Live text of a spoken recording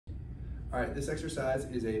All right, this exercise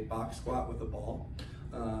is a box squat with a ball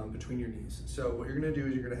between your knees. So what you're gonna do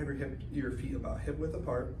is you're gonna have your feet about hip width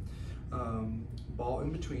apart, ball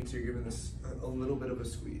in between, so you're giving this a little bit of a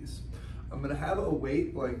squeeze. I'm gonna have a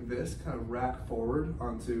weight like this kind of rack forward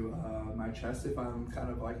onto my chest if I'm kind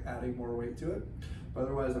of like adding more weight to it. But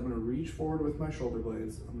otherwise, I'm gonna reach forward with my shoulder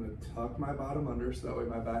blades. I'm gonna tuck my bottom under so that way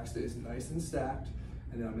my back stays nice and stacked.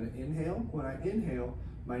 And then I'm gonna inhale. When I inhale,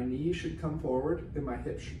 my knee should come forward and my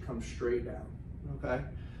hips should come straight down, okay?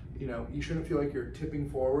 You know, you shouldn't feel like you're tipping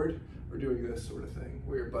forward or doing this sort of thing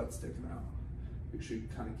where your butt's sticking out. You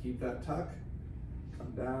should kind of keep that tuck,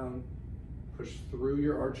 come down, push through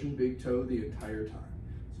your arching big toe the entire time.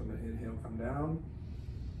 So I'm gonna inhale, come down,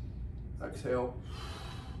 exhale,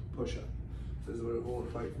 push up. This is what it will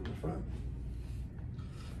look like from the front.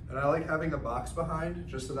 And I like having a box behind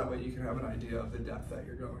just so that way you can have an idea of the depth that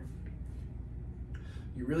you're going.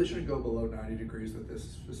 You really shouldn't go below 90 degrees with this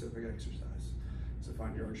specific exercise. So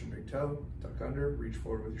find your arching big toe, tuck under, reach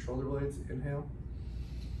forward with your shoulder blades, inhale.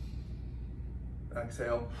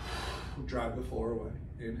 Exhale, drive the floor away.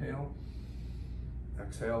 Inhale,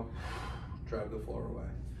 exhale, drive the floor away.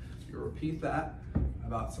 So you repeat that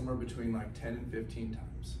about somewhere between like 10 and 15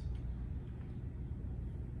 times.